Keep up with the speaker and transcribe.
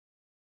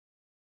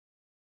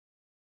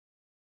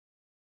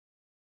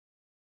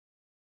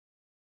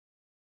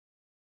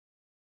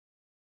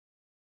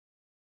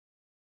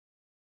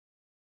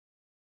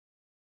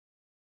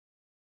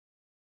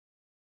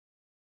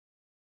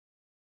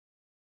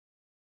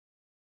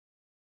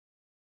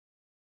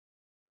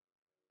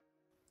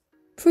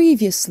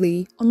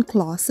Previously on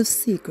Class of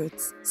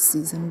Secrets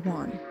Season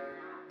 1.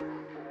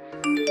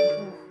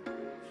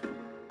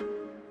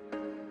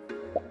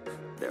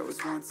 There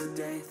was once a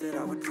day that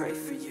I would pray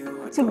for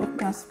you. Check the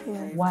class full.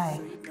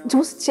 Why?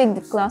 Just check the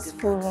class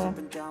full.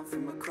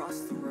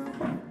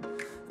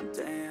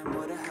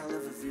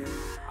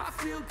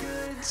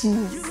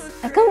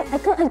 Jeez, I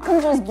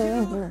can't just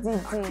believe you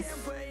did this.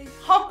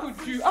 How could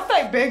you? After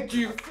I begged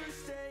you.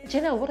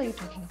 Jenna, what are you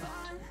talking about?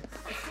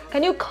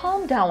 Can you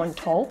calm down and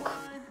talk?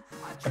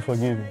 I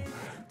forgive you.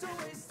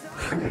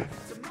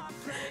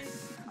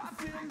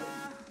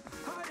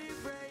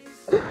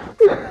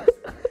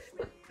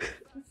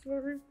 I'm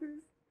sorry,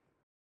 please.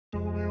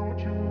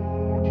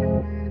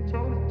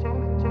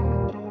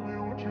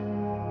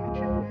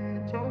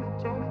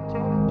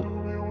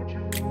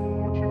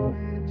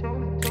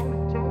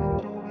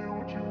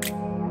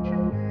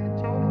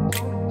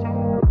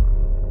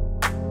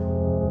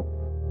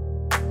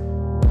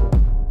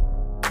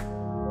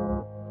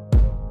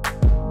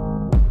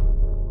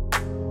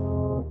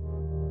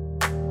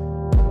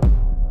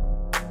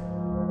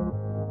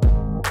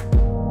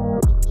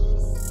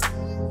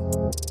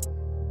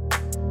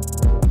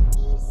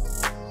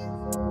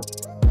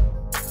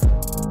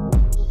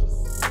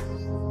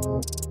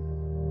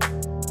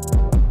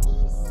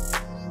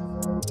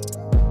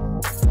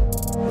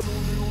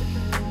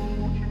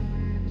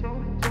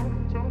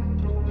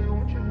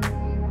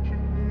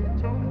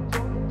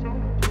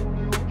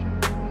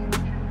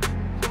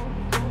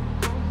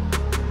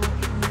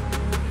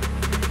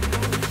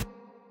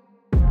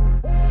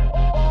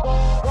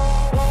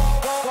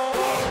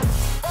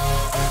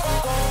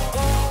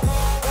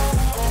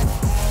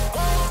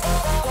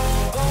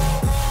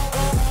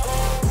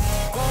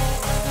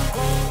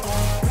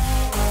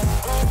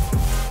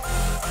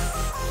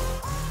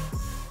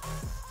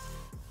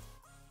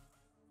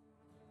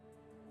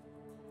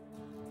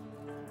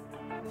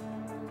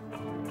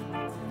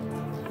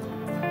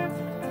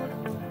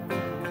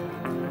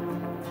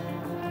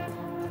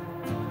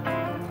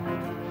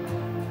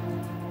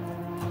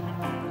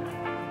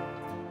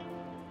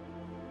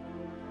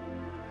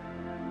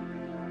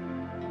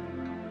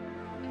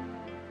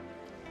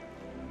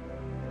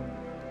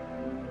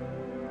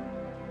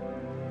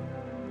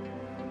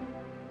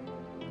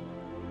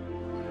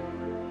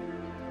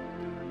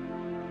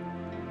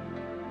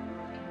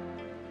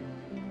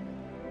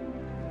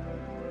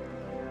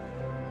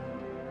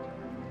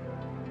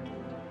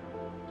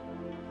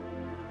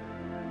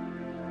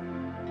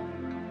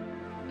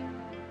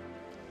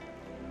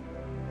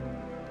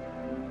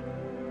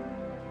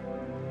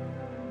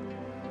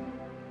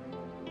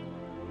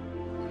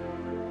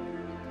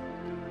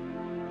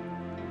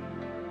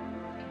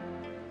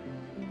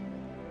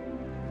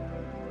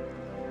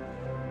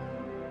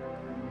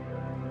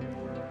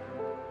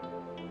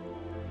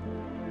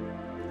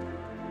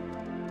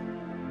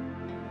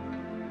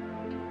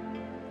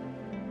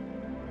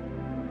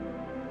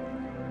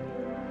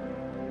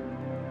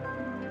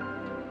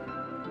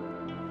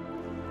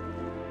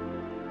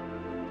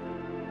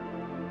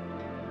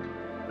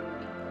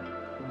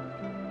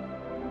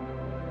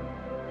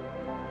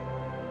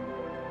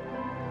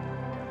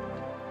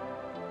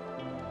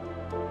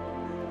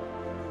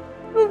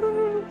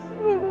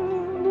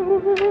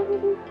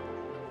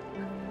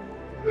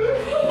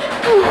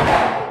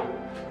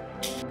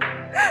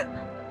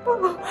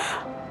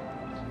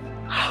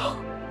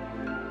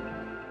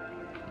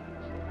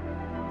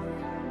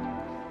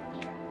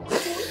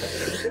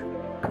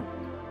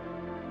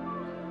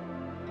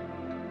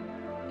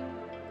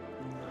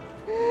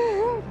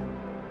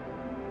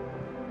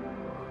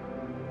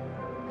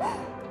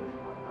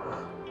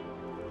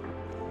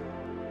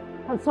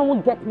 Can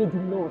someone get me the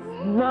nose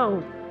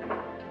now?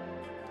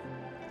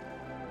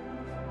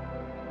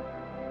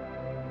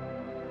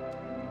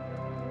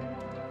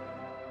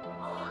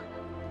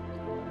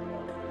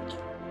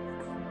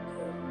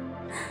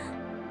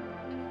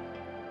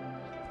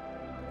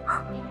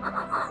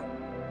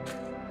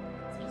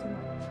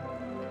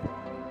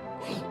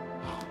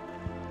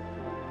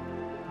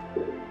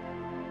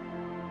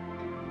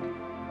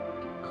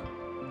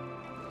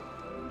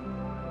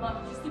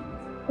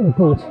 Oh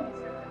God.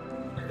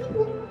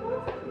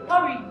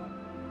 Hurry!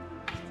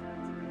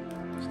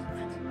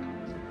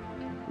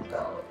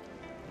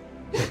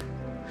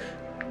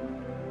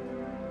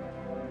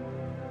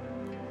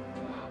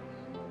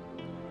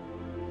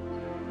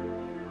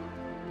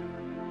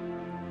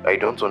 I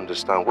don't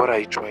understand. What are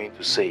you trying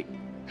to say?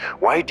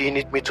 Why do you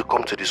need me to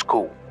come to the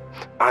school?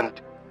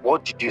 And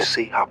what did you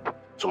say happened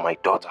to my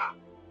daughter?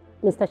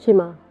 Mr.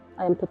 Chima,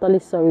 I am totally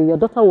sorry. Your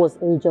daughter was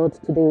injured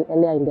today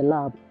earlier in the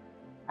lab.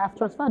 I have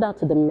transferred her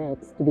to the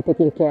Met to be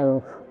taken care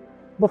of.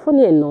 But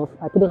funny enough,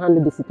 I couldn't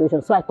handle the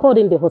situation, so I called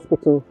in the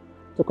hospital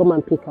to come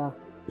and pick her.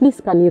 Please,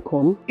 can you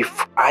come?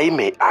 If I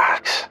may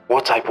ask,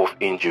 what type of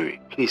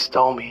injury? Please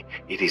tell me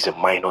it is a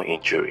minor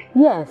injury.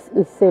 Yes,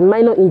 it's a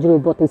minor injury,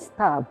 but a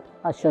stab,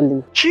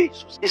 actually.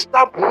 Jesus, a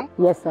stab wound?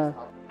 Yes, sir.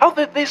 How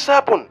did this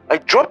happen? I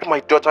dropped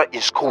my daughter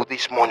in school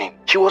this morning.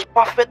 She was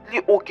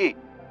perfectly okay.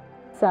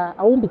 Sir,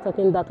 I won't be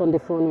talking that on the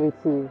phone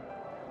with you.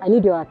 I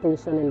need your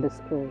attention in the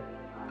school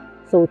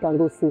so we can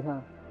go see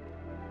her.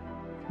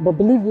 But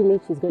believe you me,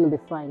 she's going to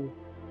be fine,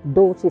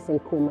 though she's in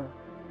coma.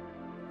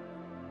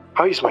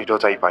 How is my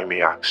daughter, if I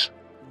may ask?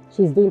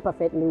 She's doing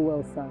perfectly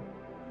well, sir.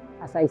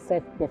 As I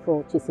said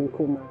before, she's in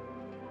coma.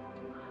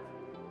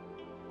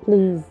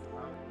 Please.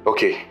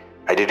 Okay,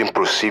 I didn't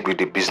proceed with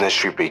the business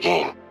trip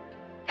again.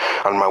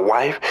 And my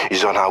wife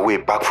is on her way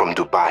back from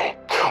Dubai.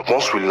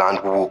 Once we land,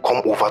 we will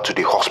come over to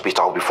the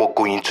hospital before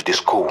going to the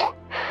school.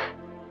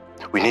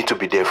 We need to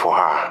be there for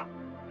her.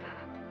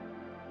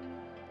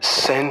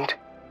 Send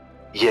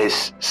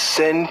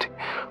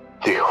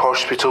the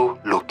hospital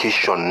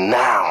location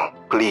now,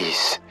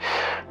 please.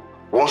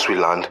 Once we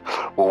land,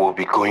 we will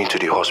be going to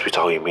the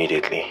hospital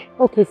immediately.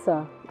 Okay,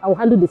 sir. I will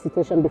handle the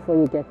situation before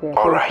you get there.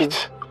 All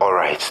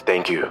right.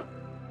 Thank you.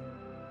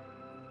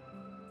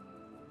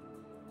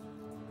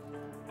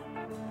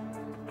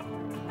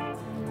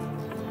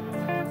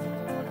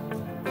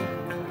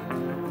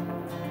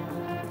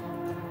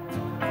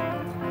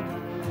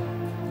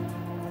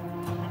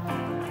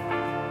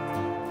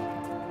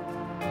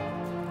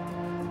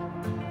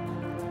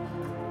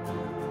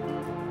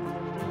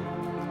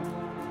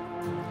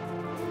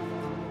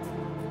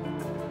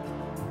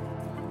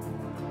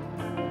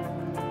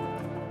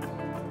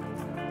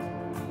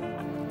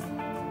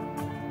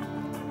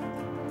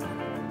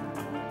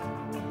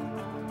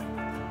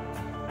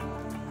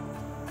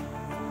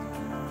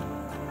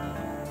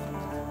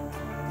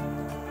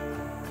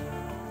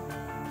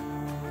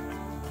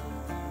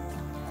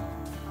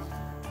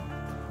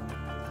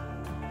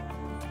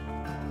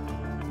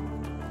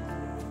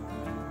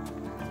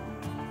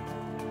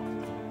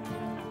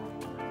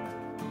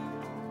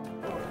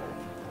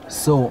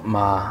 So,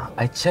 Ma,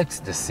 I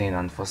checked the scene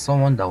and for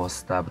someone that was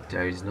stabbed,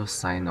 there is no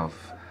sign of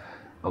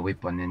a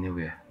weapon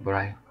anywhere. But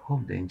I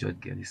hope the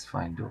injured girl is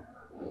fine though.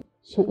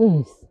 She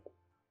is.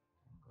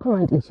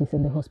 Currently, she's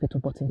in the hospital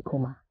but in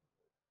coma.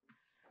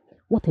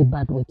 What a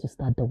bad way to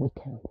start the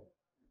weekend.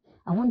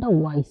 I wonder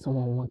why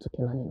someone wants to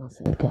kill an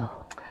innocent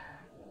girl.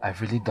 I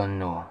really don't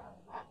know.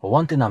 But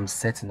one thing I'm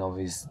certain of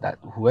is that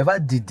whoever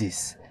did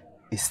this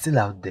is still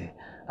out there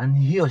and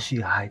he or she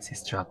hides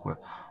his track well.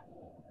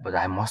 But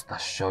I must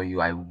assure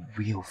you, I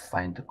will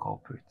find the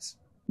culprits.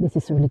 This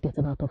is really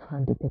getting out of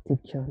hand, Detective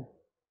John.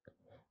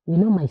 You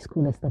know my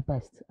school is the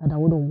best and I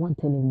wouldn't want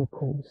any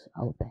loopholes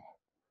out there.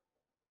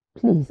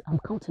 Please, I'm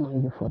counting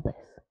on you for this.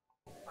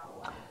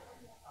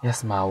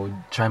 Yes, Ma, I will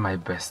try my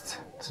best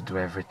to do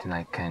everything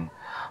I can.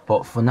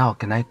 But for now,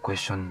 can I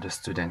question the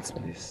students,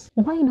 please?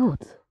 Why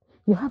not?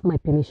 You have my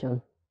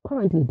permission.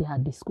 Currently, they are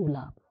at the school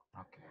lab.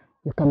 Okay.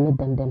 You can meet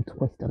them to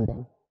question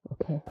them,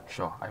 okay?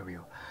 Sure, I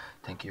will.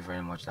 Thank you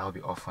very much. That will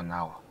be all for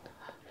now.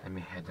 Let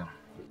me head on.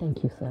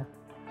 Thank you, sir.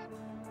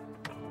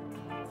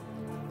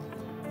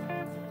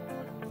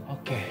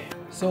 Okay,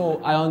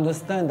 so I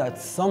understand that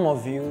some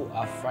of you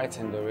are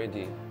frightened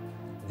already.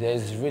 There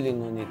is really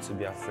no need to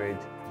be afraid.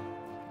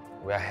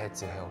 We are here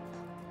to help.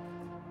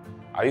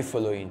 Are you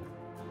following?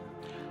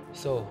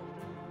 So,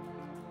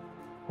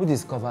 who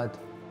discovered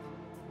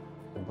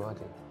the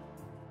body?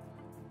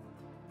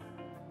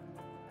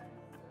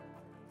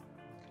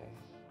 Okay.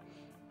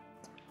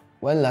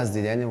 When last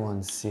did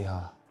anyone see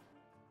her?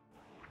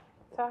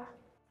 Sir,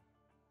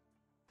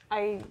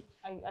 I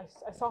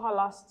saw her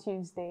last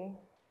Tuesday.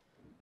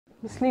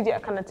 Miss Lydia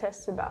can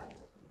attest to that.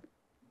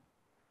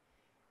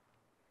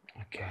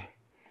 Okay.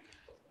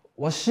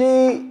 Was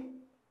she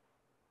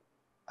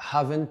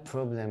having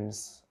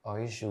problems or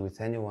issue with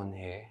anyone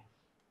here?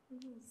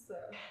 No, sir.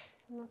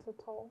 Not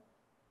at all.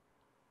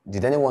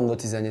 Did anyone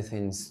notice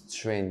anything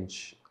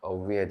strange or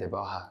weird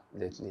about her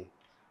lately?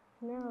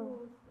 No.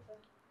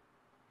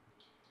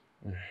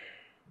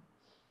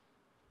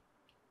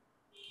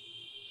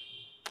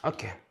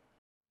 Okay.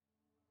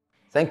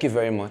 Thank you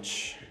very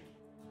much.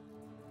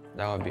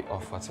 That will be all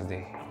for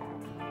today.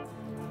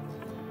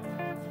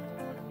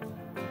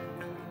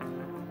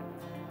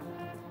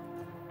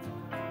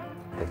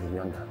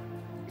 Yonder,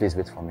 please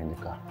wait for me in the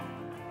car.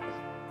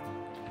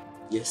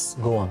 Yes,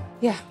 go on.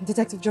 Yeah,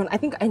 Detective John, I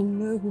think I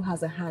know who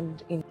has a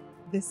hand in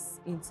this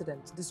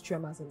incident, this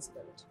tremors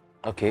incident.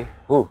 Okay,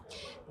 who?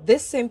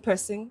 This same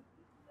person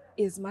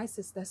is my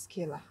sister's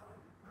killer.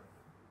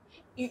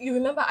 You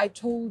remember I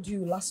told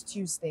you last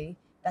Tuesday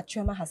that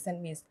Chioma has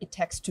sent me a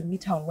text to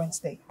meet her on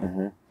Wednesday.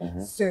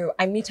 So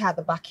I meet her at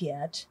the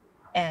backyard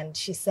and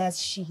she says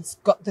she's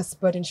got this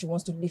burden she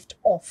wants to lift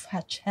off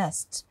her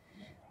chest,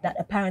 that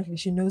apparently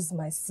she knows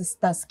my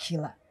sister's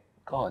killer.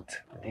 God,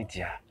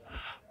 Lydia,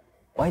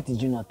 why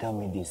did you not tell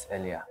me this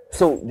earlier?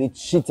 So, did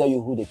she tell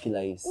you who the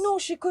killer is? No,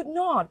 she could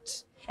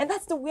not. And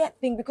that's the weird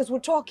thing, because we're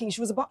talking, she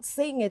was about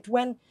saying it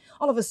when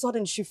all of a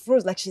sudden she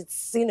froze like she'd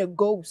seen a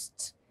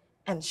ghost.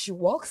 And she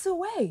walks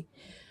away.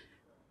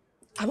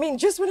 I mean,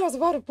 just when I was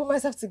about to put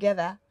myself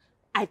together,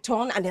 I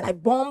turn and then I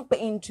bump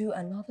into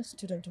another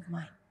student of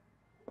mine.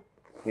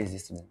 Who is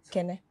this student?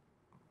 Kene.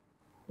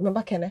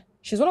 Remember Kene?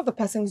 She's one of the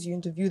persons you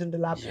interviewed in the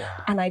lab.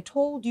 Yeah. And I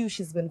told you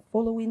she's been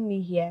following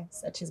me here,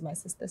 said she's my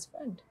sister's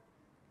friend.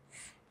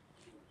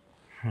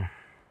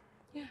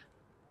 Yeah.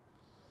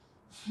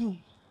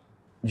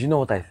 Do you know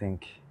what I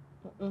think?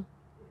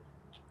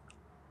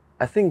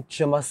 I think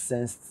Chema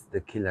sensed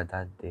the killer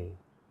that day.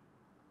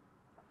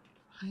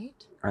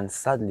 Right? And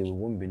sadly, we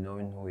won't be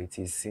knowing who it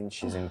is since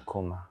she's in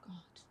coma. God.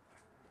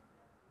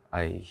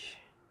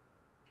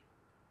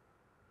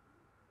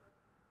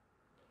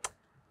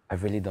 I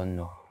really don't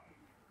know.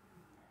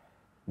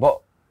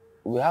 But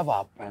we have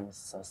our prime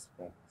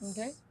suspects.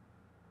 Okay.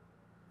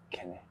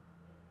 Kenny.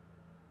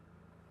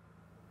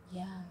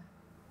 Yeah.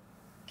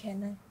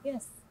 Can I?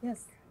 Yes.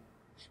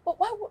 But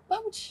why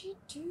would she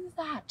do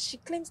that? She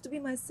claims to be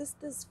my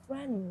sister's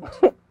friend.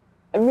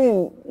 I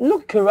mean,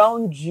 look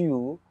around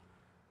you.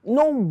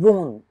 No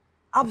one,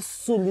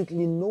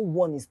 absolutely no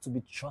one is to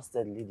be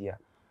trusted, Lydia.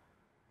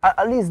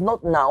 At least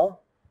not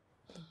now.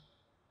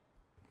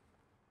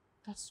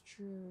 That's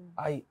true.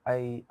 I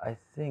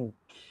think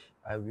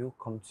I will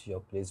come to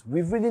your place.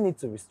 We really need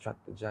to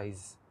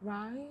re-strategize.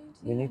 Right?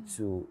 We need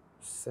to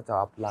set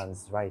our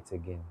plans right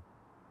again.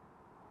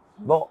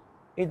 But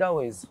either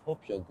ways,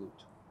 hope you're good.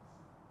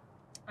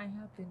 I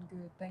have been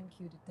good, thank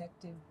you,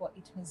 detective, but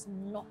it has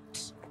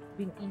not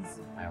been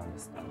easy. I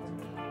understand.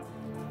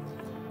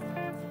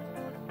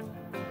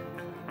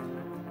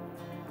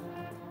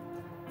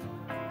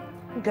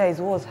 Guys,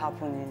 what's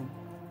happening?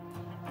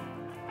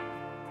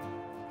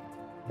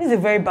 This is a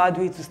very bad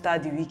way to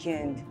start the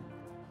weekend.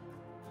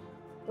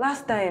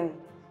 Last time,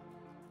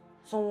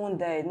 someone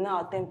died,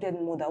 now attempted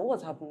murder.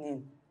 What's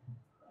happening?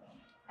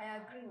 I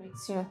agree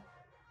with you.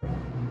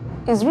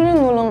 It's really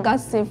no longer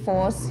safe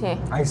for us here.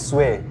 I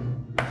swear.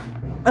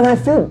 And I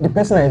feel the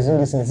person that is doing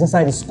this is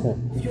inside the school.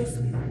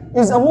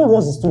 It's among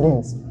us, the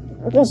students.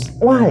 Because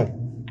why?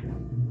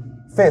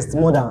 First,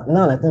 murder,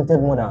 now an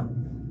attempted murder.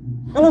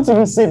 I'm not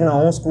even safe in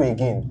our own school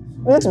again.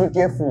 We need to be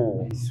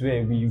careful. I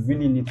swear, we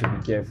really need to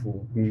be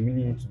careful. We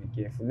really need to be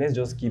careful. Let's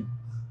just keep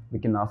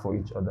looking out for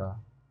each other.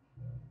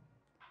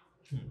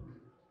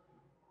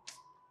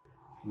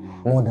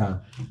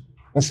 Murder,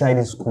 inside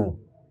the school.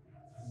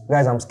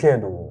 Guys, I'm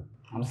scared though.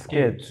 I'm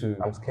scared too.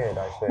 I'm scared,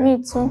 I swear.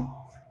 Me too.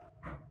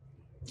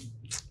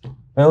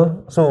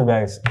 Well, so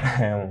guys, I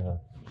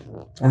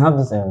have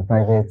this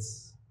private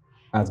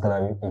art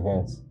gallery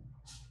event.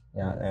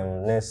 Yeah,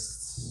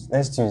 next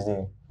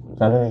Tuesday.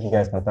 So I don't know if you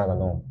guys can tag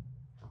along.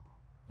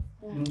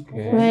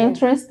 Okay. We're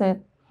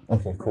interested.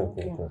 Okay, cool.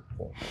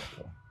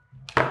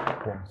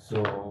 So,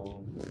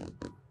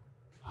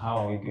 how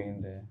are we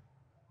going there?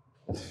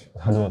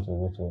 I don't want to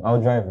go to.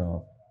 I'll drive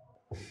now.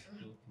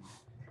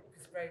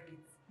 It's private.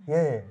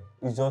 Yeah,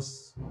 it's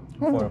just.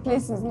 Hope the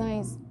place is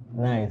nice.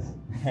 Nice.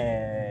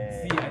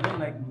 See, I don't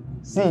like.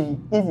 See,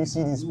 if you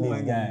see this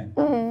place, guy,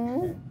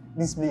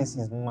 this place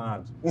is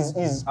mad.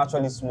 It's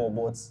actually small,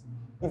 but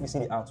if you see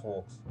the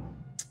artworks,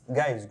 the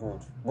guy is good.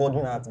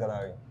 Godwin Art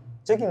Gallery.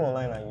 Check him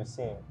online and you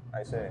see him.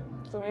 I swear.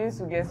 So we need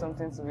to get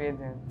something to wear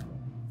then.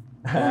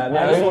 I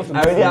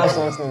already have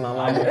something in my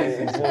mind.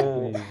 It's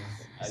so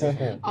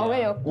simple. I'll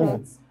wear your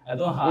clothes. I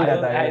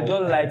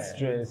don't like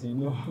stress, you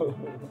know.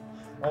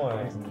 Don't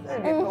worry.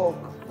 Let me talk.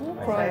 No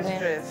I problem.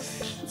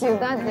 stress. Till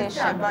that day,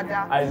 Sha.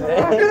 I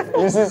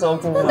say, you see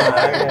something now,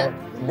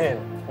 then.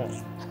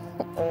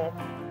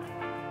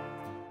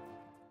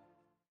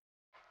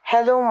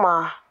 Hello,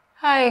 Ma.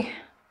 Hi.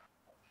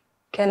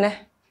 Kene.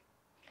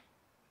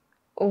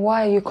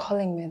 Why are you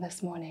calling me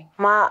this morning?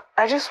 Ma,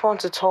 I just want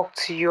to talk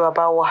to you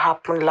about what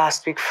happened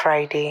last week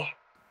Friday.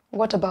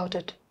 What about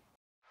it?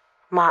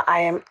 Ma, I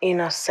am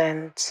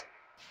innocent.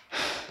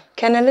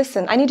 Kenna,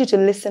 listen. I need you to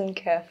listen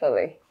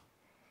carefully.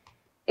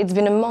 It's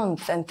been a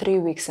month and 3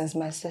 weeks since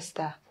my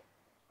sister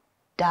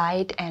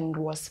died and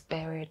was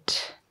buried.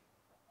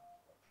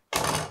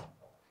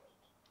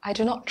 I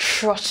do not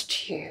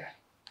trust you.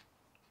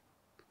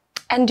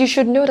 And you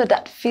should know that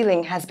that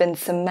feeling has been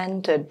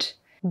cemented.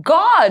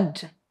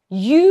 God!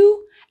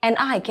 You and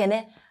I,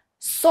 Kene,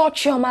 saw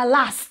Chioma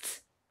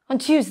last on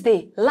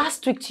Tuesday,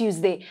 last week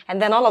Tuesday,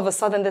 and then all of a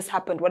sudden this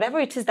happened. Whatever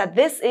it is that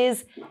this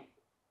is,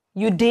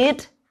 you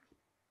did,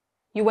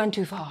 you went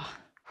too far.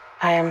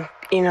 I am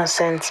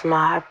innocent,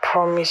 Ma, I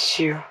promise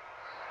you.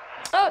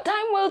 Oh,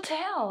 time will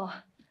tell.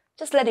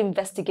 Just let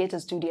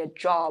investigators do their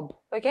job,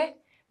 okay?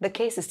 The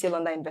case is still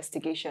under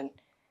investigation.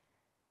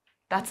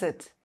 That's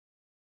it.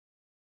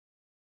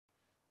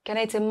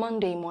 Kene, it's a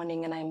Monday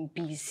morning and I'm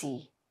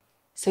busy.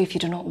 So if you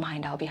do not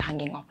mind, I'll be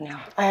hanging up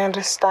now. I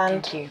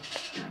understand. Thank you.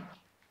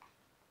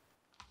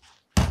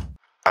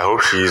 I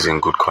hope she is in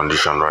good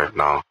condition right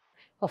now.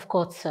 Of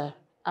course, sir.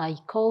 I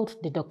called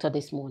the doctor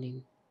this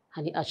morning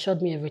and he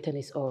assured me everything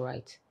is all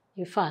right.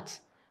 In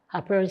fact,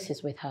 her parents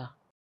is with her.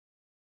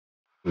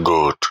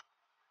 Good.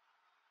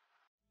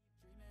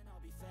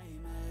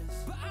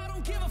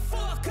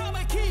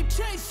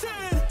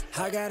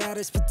 I got all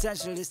this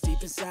potential that's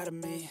deep inside of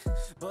me.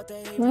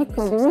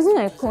 Michael, the reason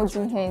I called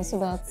you here is so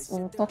that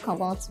we'll talk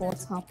about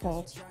what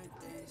happened.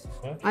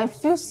 I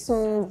feel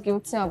so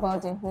guilty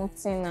about the whole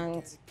thing,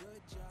 and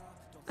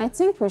I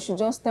think we should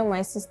just tell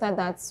my sister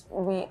that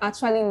we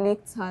actually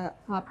leaked her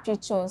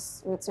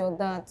pictures with your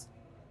dad.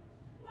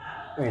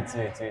 Wait.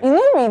 You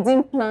know, we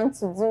didn't plan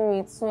to do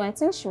it, so I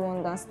think she will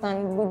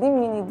understand. We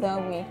didn't mean it that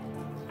way.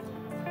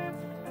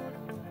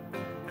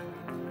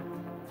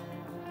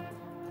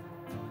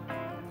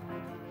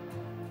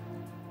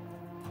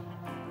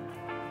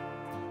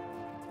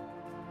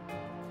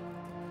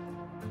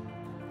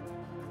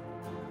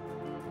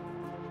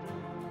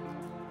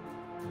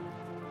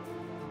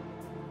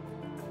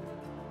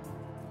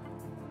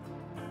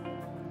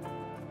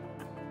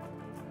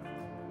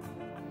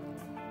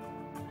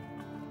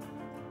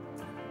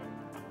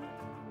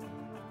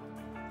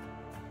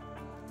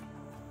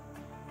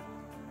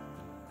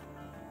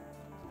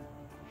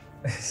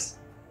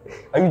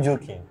 Are you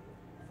joking?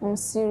 I'm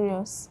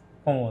serious.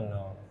 Come on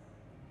now.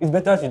 It's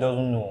better she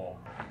doesn't know.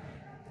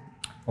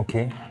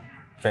 Okay,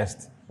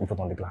 first, we put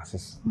on the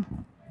glasses.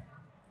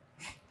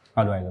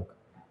 How do I look?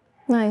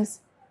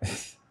 Nice.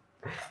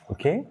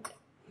 Okay,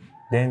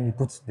 then you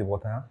put the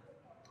water,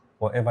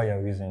 whatever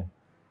you're using,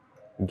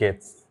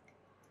 get.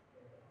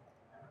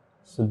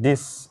 So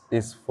this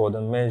is for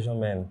the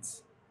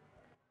measurement.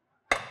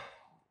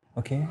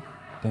 Okay,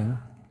 then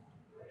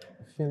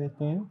fill it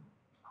in.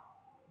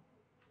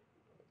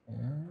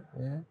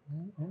 Yeah.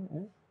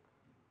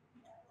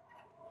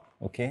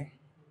 Okay,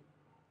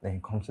 then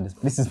you come to this.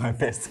 This is my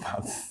best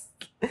part.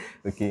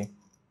 Okay,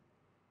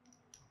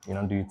 you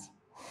don't do it.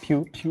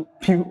 Pew, pew,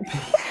 pew,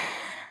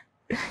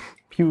 pew,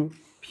 pew,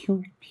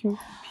 pew, pew,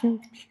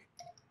 pew.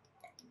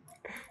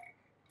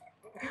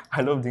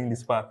 I love doing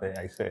this part,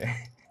 I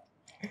swear.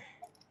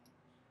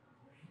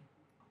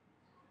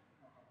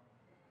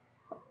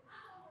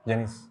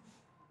 Janice,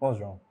 what's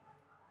wrong?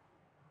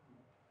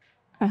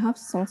 I have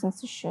something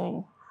to show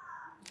you.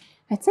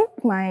 I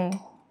think my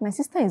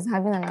sister is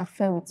having an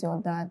affair with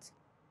your dad.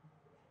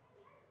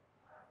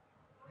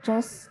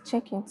 Just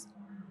check it.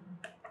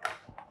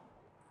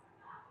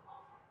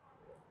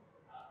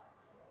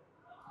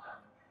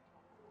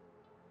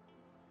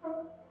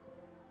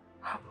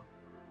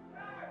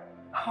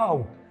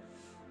 How?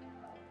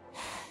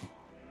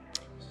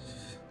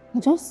 I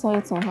just saw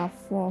it on her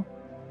phone.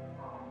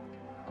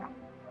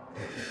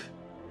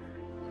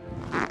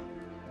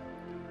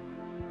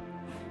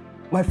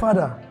 My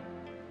father.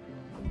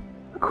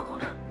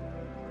 God.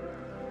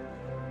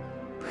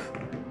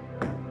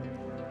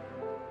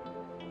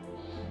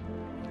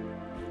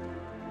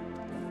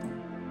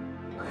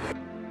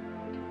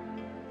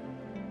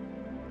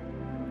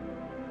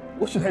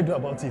 What should I do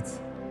about it?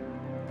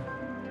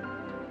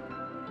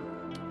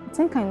 I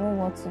think I know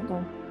what to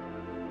do.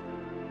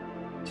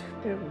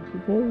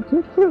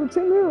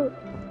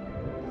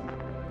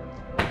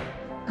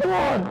 Come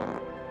on!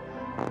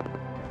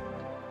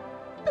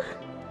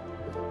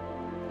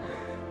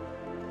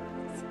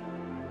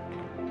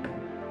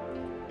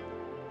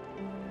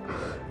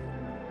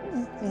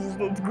 This is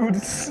not good.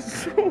 This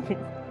is wrong.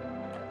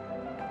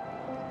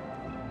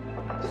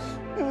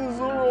 This is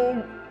so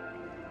wrong.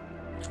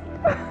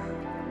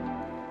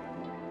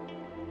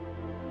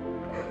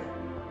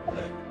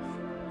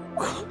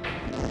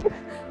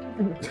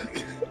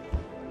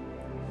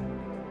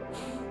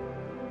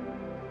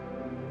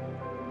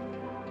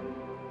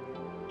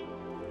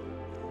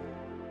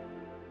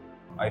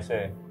 I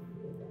say,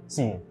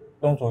 see,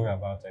 don't worry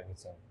about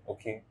everything,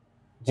 okay?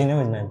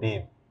 Gino is my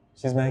babe.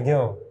 She's my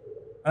girl.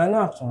 And I know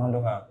I have to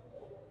handle her.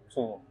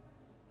 So,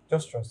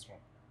 just trust me,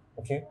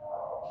 okay?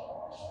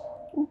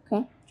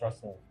 Okay.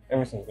 Trust me.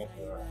 Everything's going to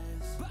be alright.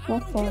 No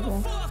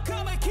problem.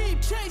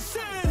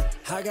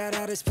 I got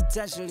all this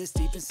potential that's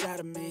deep inside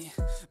of me,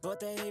 but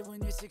they hate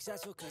when you're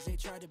successful because they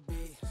try to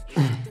be.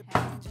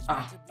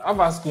 How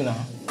about school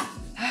now?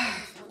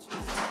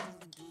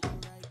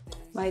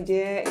 My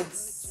dear,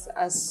 it's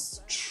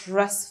as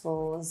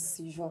stressful as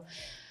usual.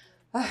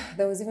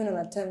 There was even an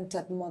attempt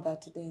at murder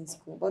today in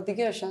school, but the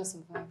girl shall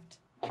survived.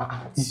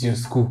 This is your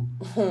school.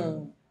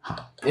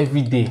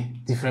 Every day,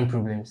 different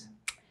problems.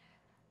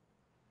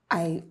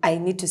 I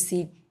need to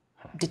see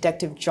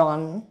Detective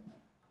John.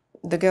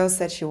 The girl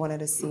said she wanted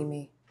to see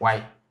me.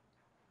 Why?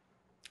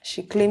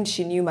 She claimed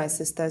she knew my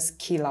sister's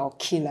killer or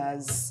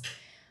killers.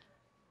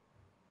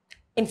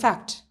 In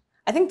fact,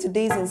 I think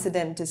today's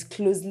incident is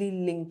closely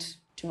linked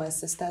to my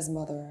sister's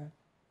murderer.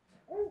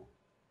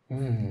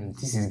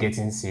 This is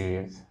getting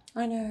serious.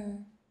 I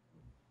know.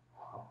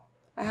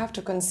 I have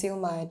to conceal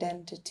my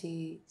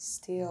identity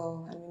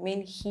still and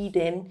remain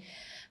hidden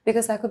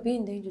because I could be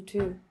in danger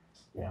too.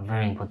 Yeah,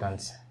 very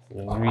important.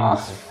 You really need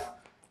to.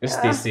 Just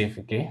stay safe,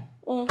 okay?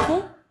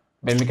 Mm-hmm.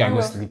 Then we can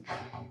go sleep.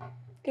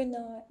 Good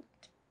night.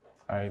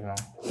 Alright now.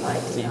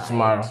 See you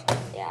tomorrow.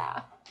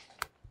 Yeah.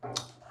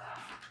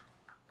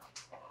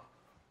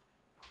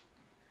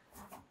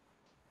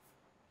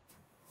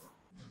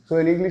 So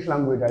in English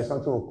language, there is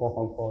something we call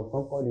concord.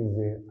 Concord is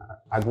the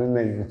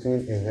agreement between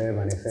a verb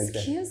and a sentence.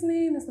 Excuse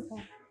me, Mr.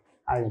 Paul.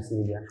 How you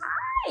see that?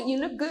 Hi, you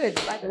look good,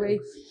 by the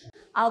way.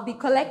 I'll be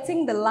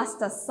collecting the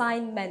last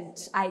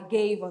assignment I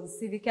gave on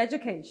civic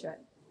education.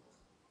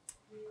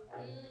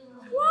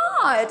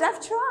 What?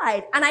 I've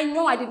tried. And I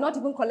know I did not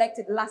even collect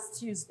it last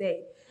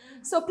Tuesday.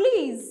 So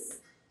please,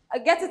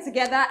 get it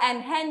together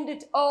and hand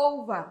it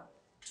over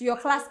to your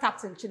class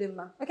captain,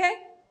 Chidinma. Okay?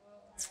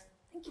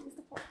 Thank you,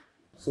 Mr. Paul.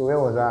 So where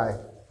was I?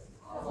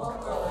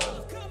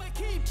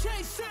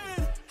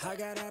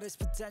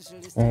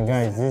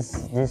 Guys,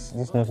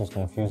 this note is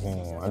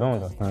confusing. I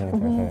don't understand it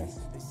at first.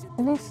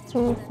 These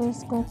three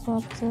physical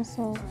properties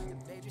of...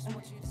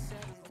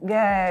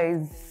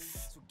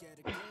 Guys,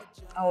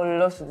 I would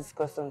love to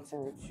discuss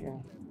something with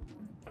you.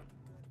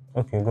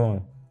 Okay, go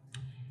on.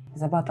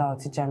 It's about our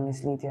teacher,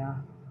 Miss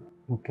Lydia.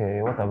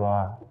 Okay, what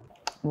about her?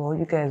 Well,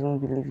 you guys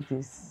won't believe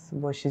this,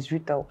 but she's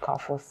Rita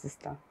Okafor's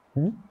sister.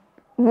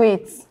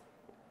 Wait,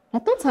 I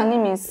thought her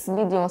name is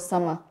Lydia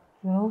Osama.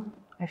 Well,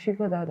 I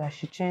figured out that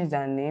she changed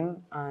her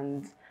name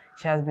and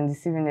she has been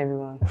deceiving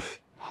everyone.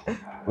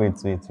 Wait.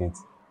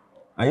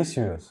 Are you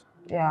serious?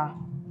 Yeah.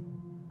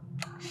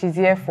 She's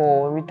here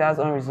for Rita's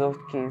unresolved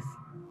case.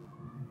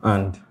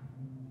 And?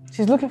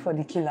 She's looking for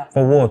the killer.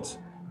 For what?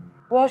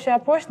 Well, she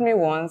approached me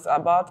once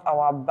about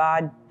our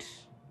bad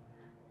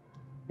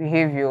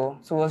behavior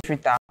towards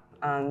Rita.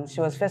 And she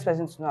was the first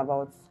person to know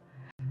about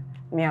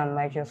me and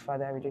Michael's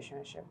father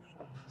relationship.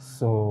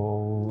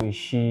 So, is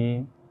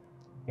she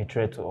a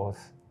threat to us?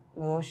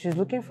 Well, she's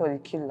looking for the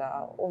killer.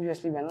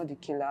 Obviously, we're not the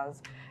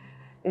killers.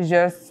 It's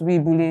just we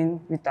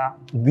bullying Rita.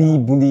 We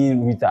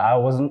bullying Rita. I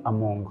wasn't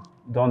among.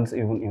 Don't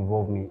even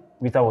involve me.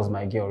 Rita was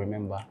my girl,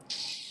 remember?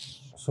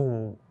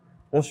 So,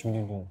 what should we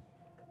do?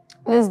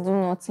 Let's do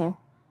nothing.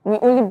 We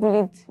only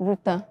bullied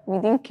Rita. We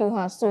didn't kill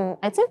her. So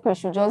I think we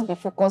should just be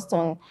focused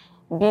on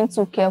being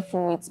too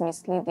careful with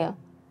Miss Lydia.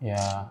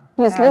 Yeah.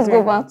 Please, let's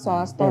go back to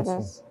our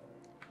studies.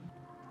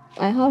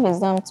 I have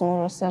exam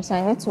tomorrow, so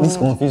I need to This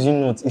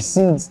confusing note. It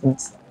seems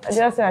it's... I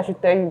just said I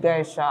should tell you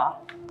guys, Sha.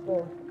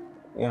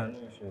 Yeah, no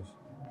issues.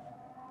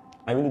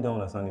 I really don't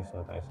understand this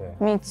note, I say.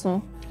 Me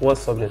too. What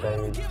subject are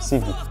you reading?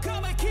 Civic.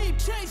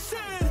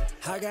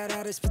 I got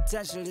all this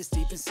potential that's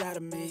deep inside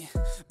of me,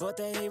 but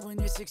they hate when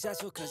you're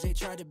successful cause they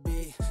try to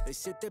be. They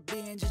sit there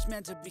being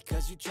judgmental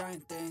because you're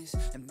trying things,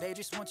 and they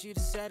just want you to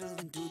settle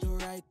and do the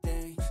right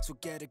thing. So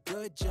get a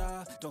good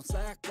job, don't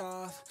slack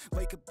off.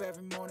 Wake up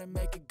every morning,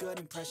 make a good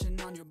impression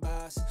on your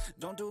boss.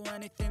 Don't do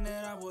anything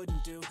that I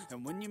wouldn't do,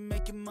 and when you're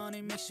making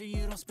money, make sure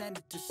you don't spend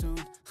it too soon.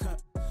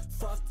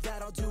 Fuck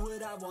that, I'll do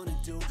what I wanna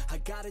do. I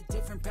got a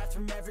different path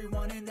from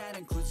everyone, and that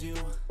includes you.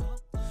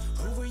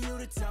 Who are you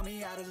to tell me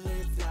how to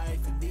live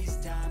life? In these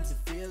times it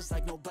feels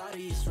like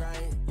nobody's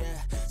right, yeah.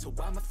 So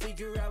I'ma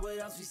figure out what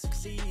else we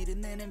succeed,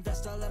 and then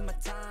invest all of my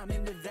time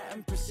into that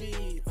and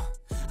proceed.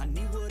 I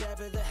need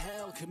whatever the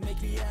hell could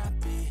make me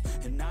happy,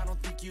 and I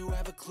don't think you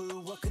have a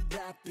clue what could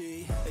that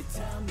be. They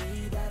tell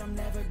me that I'm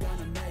never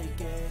gonna make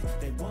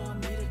it. They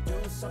want me to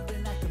do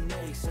something that can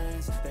make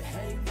sense. They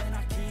hate when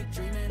I keep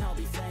dreaming I'll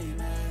be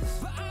famous,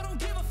 but I don't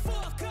give a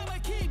fuck, I'ma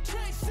keep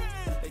chasing.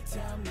 They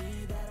tell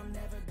me that I'm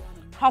never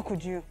gonna. How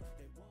could you?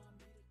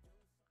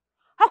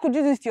 How could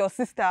you do this to your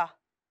sister?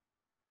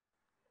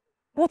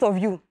 Both of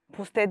you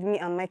posted me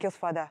and Michael's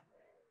father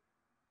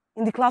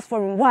in the class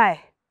forum. Why?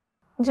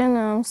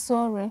 Jenna, I'm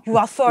sorry. You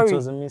are sorry. It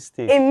was a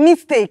mistake. A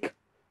mistake.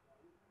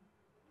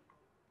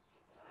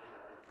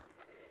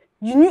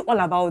 You knew all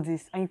about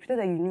this and you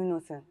pretended that you knew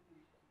nothing.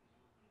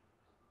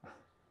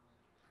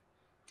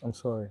 I'm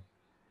sorry.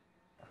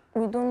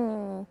 We don't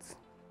mean it.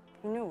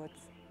 You know what?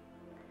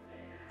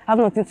 I have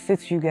nothing to say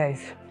to you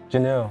guys.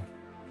 Janelle.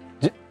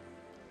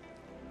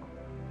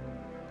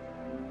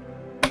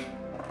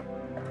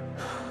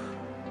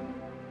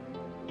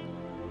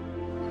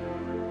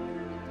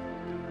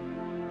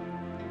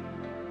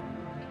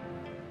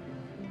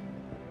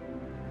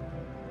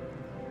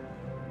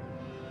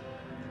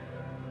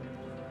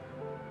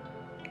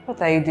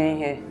 What are you doing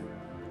here?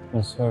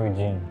 I'm sorry,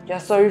 Jane. You're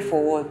sorry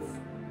for what?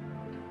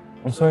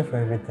 I'm sorry for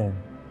everything.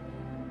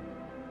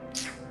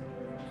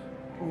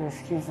 Please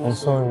excuse me. I'm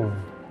sorry.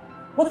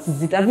 What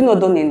is it? Have you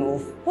not done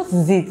enough? What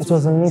is it? It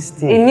was a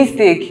mistake. A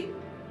mistake?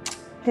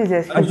 Please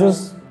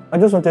excuse me. I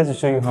just wanted to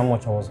show you how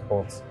much I was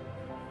hurt.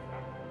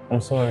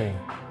 I'm sorry.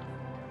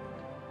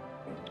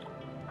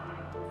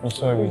 I'm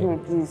sorry. Excuse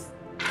me, please.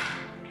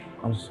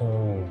 I'm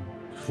sorry.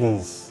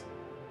 Please.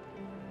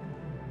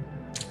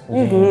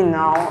 Leave me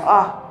now.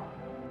 Ah.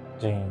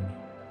 Jane,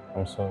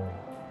 I'm sorry.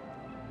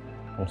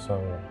 I'm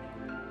sorry.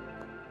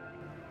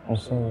 I'm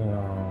sorry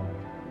now.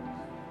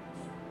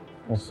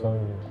 I'm sorry.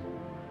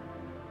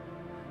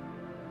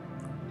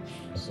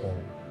 I'm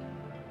sorry.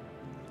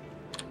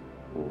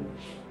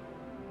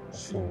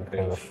 See, look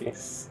at your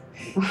face.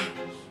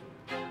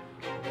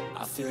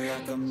 I feel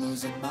like I'm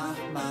losing my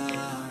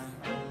mind.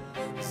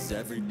 Is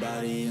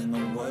everybody in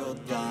the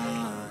world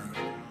blind?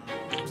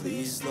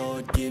 Please,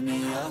 Lord, give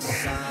me a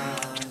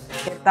sign.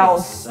 Get out.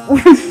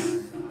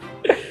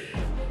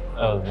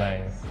 That was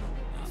nice.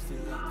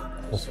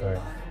 I'm sorry.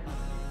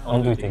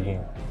 I'll do it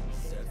again.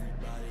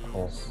 Of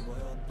course.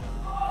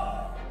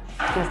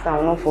 Sister, I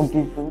will not forgive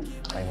you.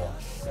 I know.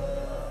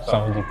 So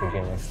I'll do it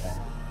again next time.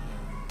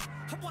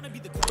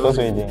 What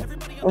are you doing?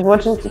 I was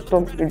watching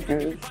TikTok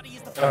videos.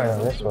 Alright,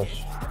 let's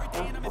watch.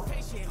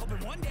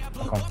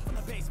 Come.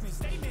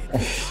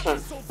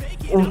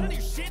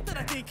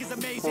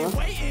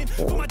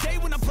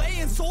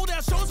 Sold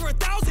out shows for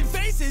 1,000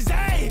 faces.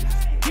 Hey,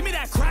 give me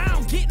that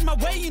crown, get in my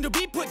way and to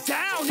be put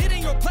down. It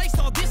ain't your place,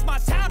 all this my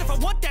town. If I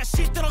want that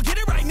shit, then I'll get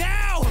it right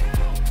now.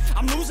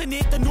 I'm losing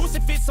it, the noose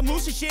it fits. I'm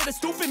losing shit, a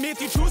stupid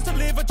myth. You choose to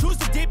live or choose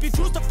to dip. You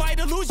choose to fight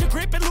or lose your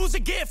grip and lose a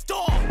gift.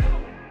 Oh,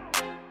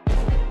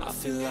 I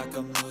feel like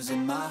I'm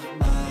losing my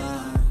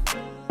mind.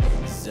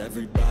 Is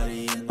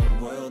everybody in the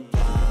world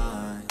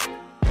blind?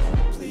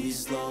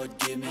 Please, Lord,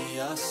 give me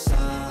a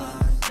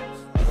sign,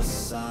 a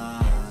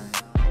sign.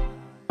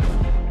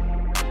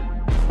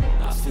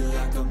 I feel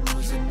like I'm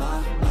losing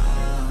my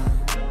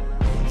mind.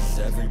 Is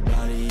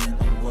everybody in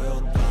the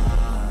world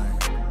blind?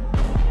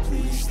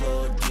 Please,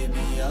 Lord, give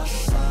me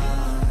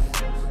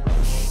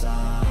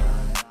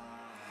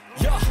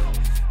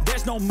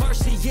no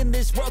mercy in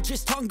this world,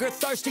 just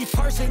hunger-thirsty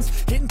persons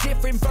in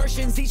different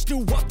versions. Each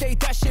new update,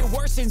 that shit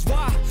worsens.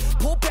 Why?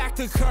 Pull back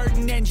the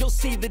curtain and you'll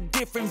see the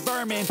different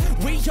vermin.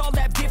 We all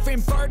have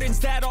different burdens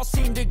that all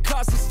seem to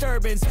cause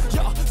disturbance.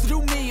 Yo, so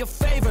do me a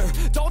favor,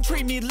 don't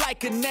treat me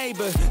like a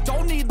neighbor.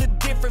 Don't need the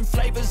different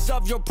flavors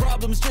of your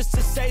problems just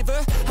to savor.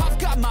 I've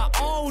got my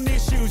own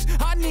issues,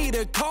 I need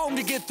a comb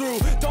to get through.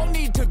 Don't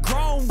need to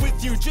groan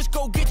with you, just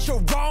go get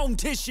your own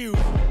tissue.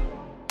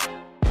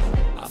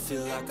 I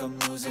feel like I'm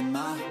losing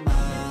my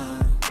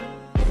mind.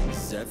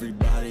 Is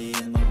everybody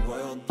in the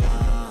world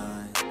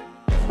blind?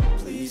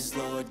 Please,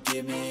 Lord,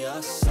 give me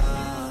a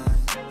sign,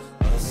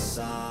 a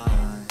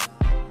sign.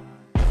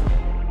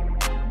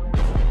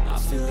 I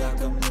feel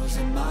like I'm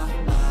losing my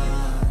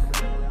mind.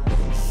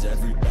 Is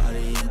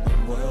everybody in the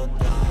world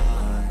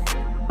blind?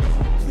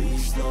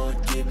 Please, Lord,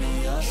 give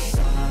me a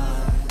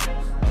sign,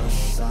 a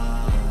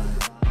sign.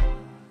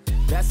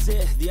 That's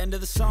it, the end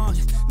of the song.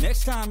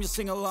 Next time you'll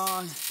sing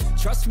along.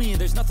 Trust me,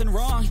 there's nothing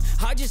wrong.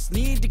 I just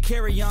need to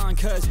carry on,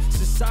 cause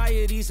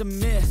society's a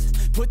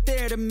myth put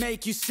there to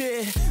make you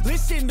sit.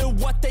 Listen to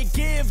what they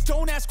give.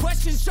 Don't ask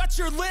questions, shut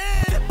your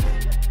lid.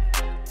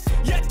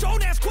 Yeah,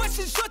 don't ask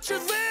questions, shut your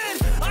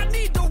lid. I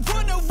need to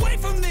run away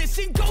from this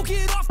and go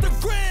get off